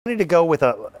wanted to go with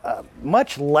a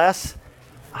much less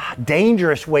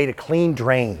dangerous way to clean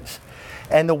drains.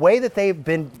 And the way that they've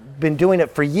been doing it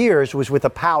for years was with a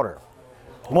powder.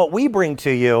 What we bring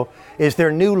to you is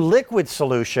their new liquid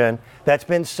solution that's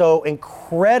been so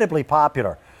incredibly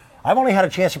popular. I've only had a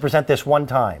chance to present this one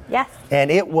time. Yes.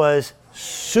 And it was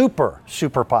super,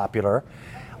 super popular.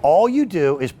 All you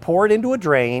do is pour it into a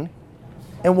drain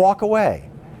and walk away.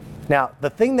 Now, the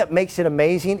thing that makes it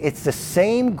amazing, it's the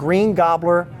same green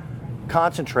Gobbler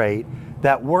concentrate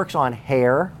that works on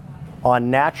hair, on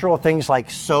natural things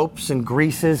like soaps and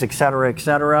greases, et cetera, et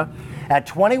cetera. At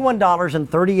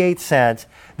 $21.38,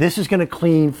 this is going to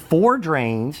clean 4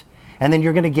 drains, and then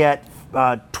you're going to get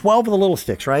 12 of the little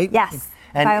sticks, right? Yes.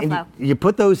 And you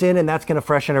put those in, and that's going to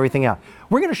freshen everything out.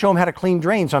 We're going to show them how to clean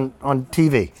drains on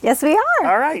TV. Yes, we are.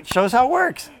 All right, show us how it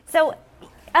works. So,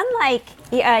 unlike,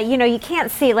 you can't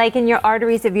see, like in your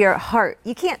arteries of your heart,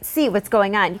 you can't see what's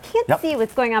going on. You can't see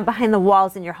what's going on behind the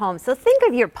walls in your home. So think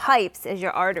of your pipes as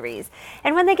your arteries.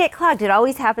 And when they get clogged, it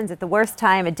always happens at the worst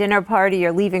time, a dinner party,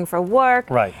 you're leaving for work.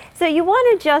 Right. So you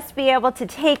want to just be able to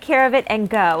take care of it and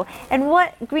go. And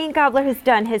what Green Gobbler has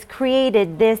done has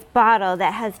created this bottle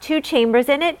that has 2 chambers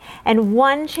in it, and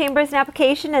 1 chamber is an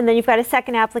application, and then you've got a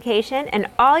second application, and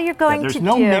all you're going to do... There's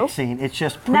no mixing, it's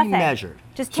just pre-measured.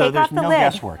 Just take off the lid. So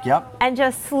there's no guesswork, and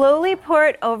just slowly pour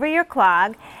it over your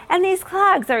clog. And these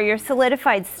clogs are your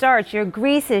solidified starch, your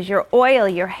greases, your oil,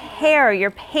 your hair,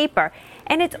 your paper.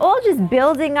 And it's all just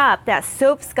building up that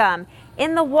soap scum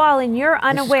in the wall, and you're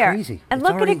unaware. This is crazy. And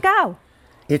look at it go.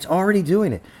 It's already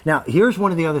doing it. Now, here's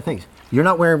one of the other things. You're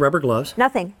not wearing rubber gloves.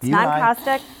 Nothing. It's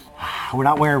non-caustic. We're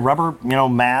not wearing rubber,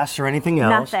 masks or anything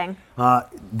else. Nothing.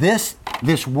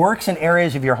 This works in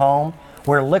areas of your home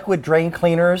where liquid drain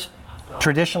cleaners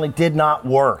traditionally did not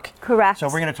work. Correct. So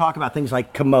we're going to talk about things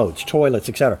like commodes, toilets,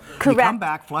 etc. Correct. You come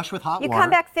back, flush with hot water. You come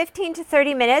back 15 to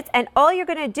 30 minutes, and all you're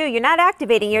going to do, you're not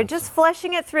activating, you're just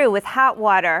flushing it through with hot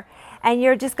water, and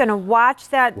you're just going to watch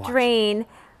that drain,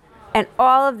 and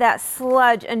all of that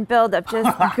sludge and buildup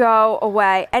just go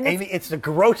away. And Amy, it's the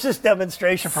grossest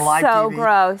demonstration for live TV. So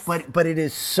gross. But it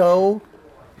is so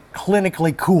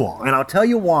clinically cool, and I'll tell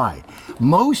you why.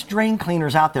 Most drain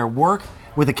cleaners out there work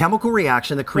with a chemical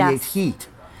reaction that creates heat.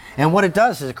 And what it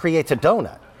does is it creates a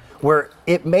donut where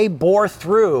it may bore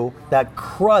through that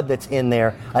crud that's in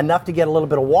there enough to get a little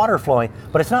bit of water flowing,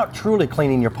 but it's not truly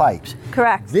cleaning your pipes.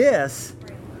 Correct. This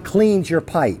cleans your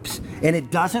pipes, and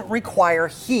it doesn't require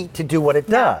heat to do what it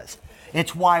does.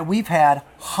 It's why we've had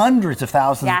hundreds of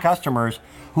thousands of customers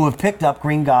who have picked up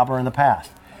Green Gobbler in the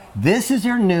past. This is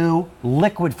their new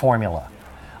liquid formula.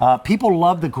 People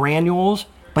love the granules,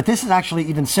 but this is actually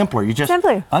even simpler. You just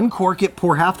uncork it,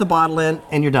 pour half the bottle in,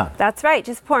 and you're done. That's right.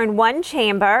 Just pour in 1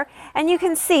 chamber. And you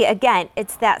can see, again,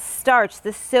 it's that starch,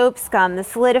 the soap scum, the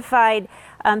solidified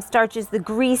starches, the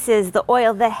greases, the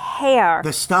oil, the hair.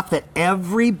 The stuff that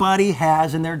everybody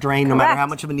has in their drain, no matter how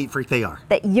much of a neat freak they are.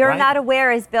 That you're not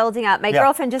aware is building up. My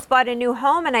girlfriend just bought a new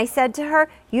home, and I said to her,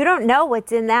 you don't know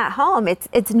what's in that home.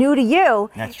 It's new to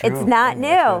you. That's true. It's not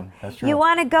new. That's true. You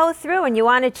want to go through and you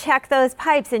want to check those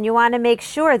pipes, and you want to make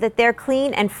sure that they're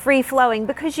clean and free flowing,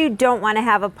 because you don't want to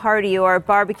have a party or a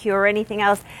barbecue or anything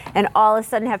else and all of a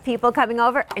sudden have people coming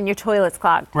over and your toilet's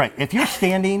clogged. Right. If you're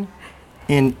standing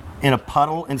in a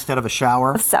puddle instead of a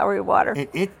shower of soury water,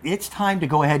 it's time to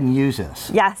go ahead and use this.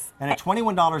 Yes. And at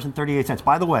 $21.38.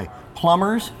 By the way,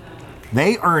 plumbers,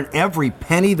 they earn every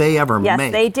penny they ever make.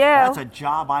 Yes, they do. That's a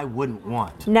job I wouldn't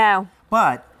want. No.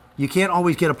 But you can't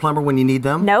always get a plumber when you need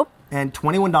them. Nope. And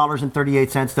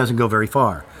 $21.38 doesn't go very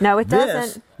far. No, it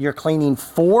doesn't. You're cleaning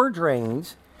 4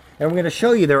 drains, and we're going to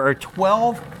show you there are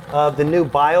 12 of the new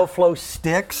BioFlow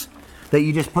sticks that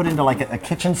you just put into like a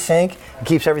kitchen sink. It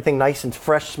keeps everything nice and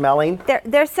fresh smelling.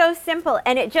 They're so simple,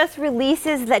 and it just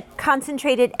releases the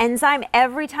concentrated enzyme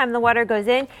every time the water goes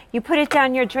in. You put it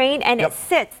down your drain, and it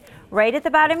sits right at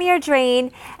the bottom of your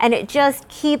drain, and it just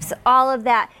keeps all of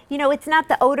that. It's not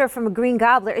the odor from a Green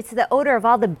Gobbler, it's the odor of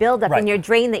all the buildup in your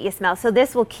drain that you smell. So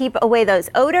this will keep away those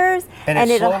odors. And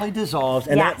it slowly dissolves,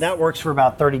 and that works for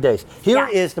about 30 days. Here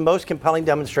is the most compelling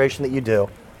demonstration that you do.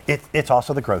 It's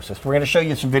also the grossest. We're going to show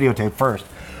you some videotape first.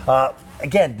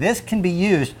 Again, this can be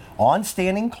used on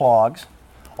standing clogs,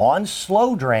 on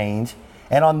slow drains,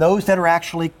 and on those that are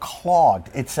actually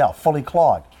clogged itself, fully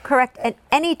clogged. Correct. And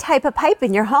any type of pipe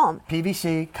in your home.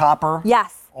 PVC, copper.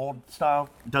 Yes. Old style,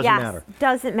 doesn't matter.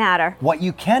 Doesn't matter. What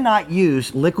you cannot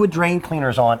use liquid drain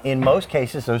cleaners on, in most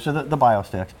cases, those are the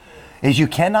BioSticks, is you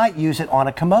cannot use it on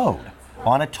a commode,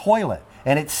 on a toilet.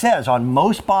 And it says on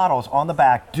most bottles on the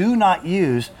back, do not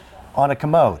use on a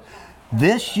commode.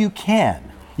 This you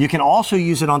can. You can also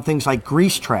use it on things like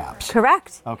grease traps.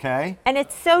 Correct. Okay. And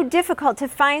it's so difficult to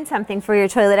find something for your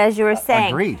toilet, as you were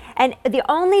saying. Agreed. And the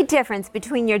only difference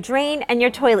between your drain and your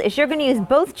toilet is you're going to use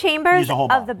both chambers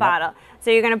of the bottle.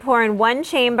 So you're going to pour in one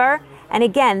chamber. And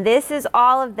again, this is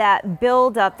all of that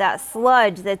buildup, that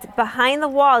sludge that's behind the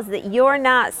walls that you're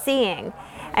not seeing.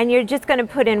 And you're just going to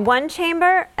put in one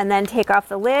chamber and then take off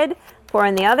the lid, pour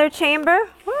in the other chamber.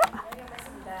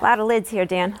 A lot of lids here,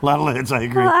 Dan. A lot of lids, I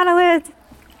agree. A lot of lids.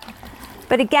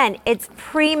 But again, it's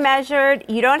pre-measured.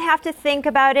 You don't have to think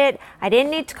about it. I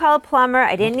didn't need to call a plumber.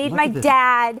 I didn't need my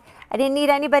dad. I didn't need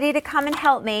anybody to come and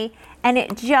help me. And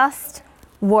it just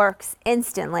works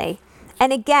instantly.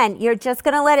 And again, you're just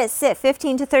going to let it sit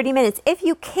 15 to 30 minutes. If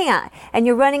you can't and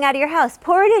you're running out of your house,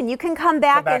 pour it in. You can come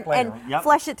back and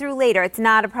flush it through later. It's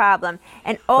not a problem.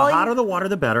 And the hotter the water,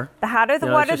 the better. The hotter the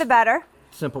water, the better.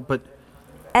 Simple, but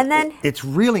and then it's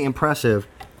really impressive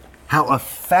how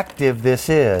effective this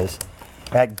is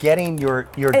at getting your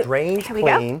drains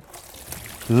clean.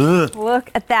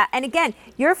 Look at that. And again,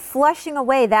 you're flushing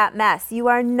away that mess. You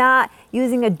are not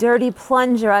using a dirty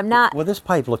plunger. I'm not. Well, this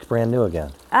pipe looks brand new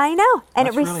again. I know. And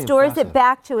That's it restores it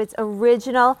back to its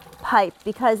original pipe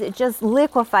because it just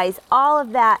liquefies all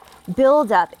of that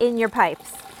buildup in your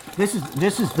pipes. This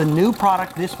is the new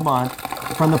product this month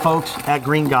from the folks at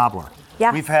Green Gobbler.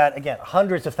 Yeah. We've had, again,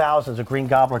 hundreds of thousands of Green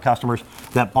Gobbler customers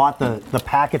that bought the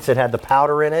packets that had the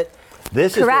powder in it.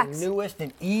 This is the newest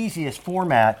and easiest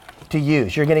format to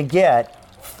use. You're going to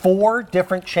get 4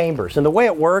 different chambers. And the way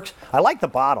it works, I like the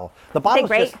bottle. The bottle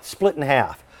is just split in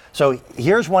half. So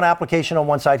here's one application on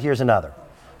one side, here's another.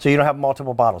 So you don't have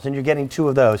multiple bottles. And you're getting 2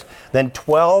 of those. Then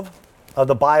 12 of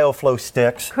the BioFlow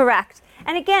sticks. Correct.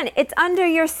 And again, it's under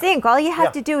your sink. All you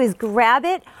have to do is grab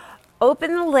it,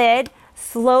 open the lid,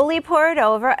 slowly pour it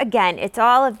over. Again, it's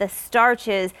all of the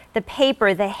starches, the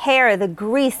paper, the hair, the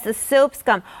grease, the soap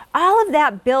scum, all of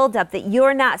that buildup that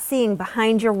you're not seeing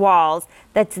behind your walls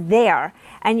that's there.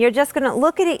 And you're just going to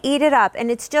look at it, eat it up,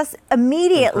 and it's just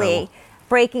immediately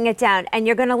breaking it down. And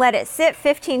you're going to let it sit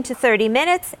 15 to 30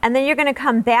 minutes, and then you're going to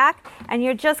come back, and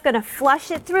you're just going to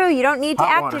flush it through. You don't need to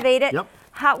activate it.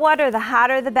 Hot water, the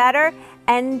hotter the better,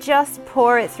 and just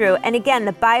pour it through. And again,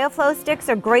 the BioFlow sticks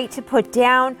are great to put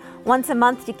down once a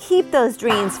month to keep those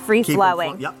drains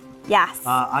free-flowing. Yes.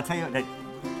 I'll tell you, that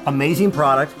amazing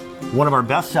product, one of our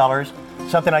best sellers,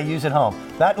 something I use at home.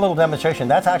 That little demonstration,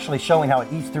 that's actually showing how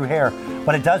it eats through hair,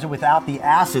 but it does it without the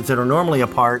acids that are normally a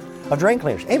part of drain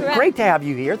cleaners. And great to have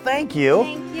you here. Thank you.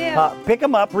 Thank you. Pick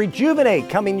them up. Rejuvenate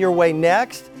coming your way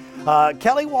next.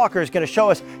 Kelly Walker is going to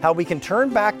show us how we can turn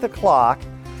back the clock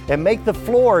and make the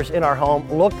floors in our home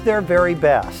look their very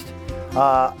best.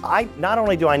 Not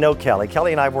only do I know Kelly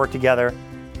and I have worked together.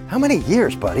 How many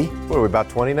years, buddy? What are we, about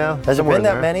 20 now? Has it been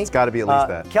that many? It's got to be at least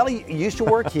that. Kelly used to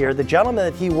work here. The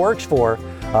gentleman that he works for,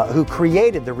 who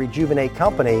created the Rejuvenate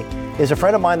company, is a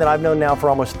friend of mine that I've known now for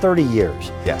almost 30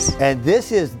 years. Yes. And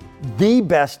this is the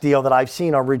best deal that I've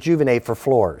seen on Rejuvenate for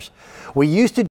floors. We used to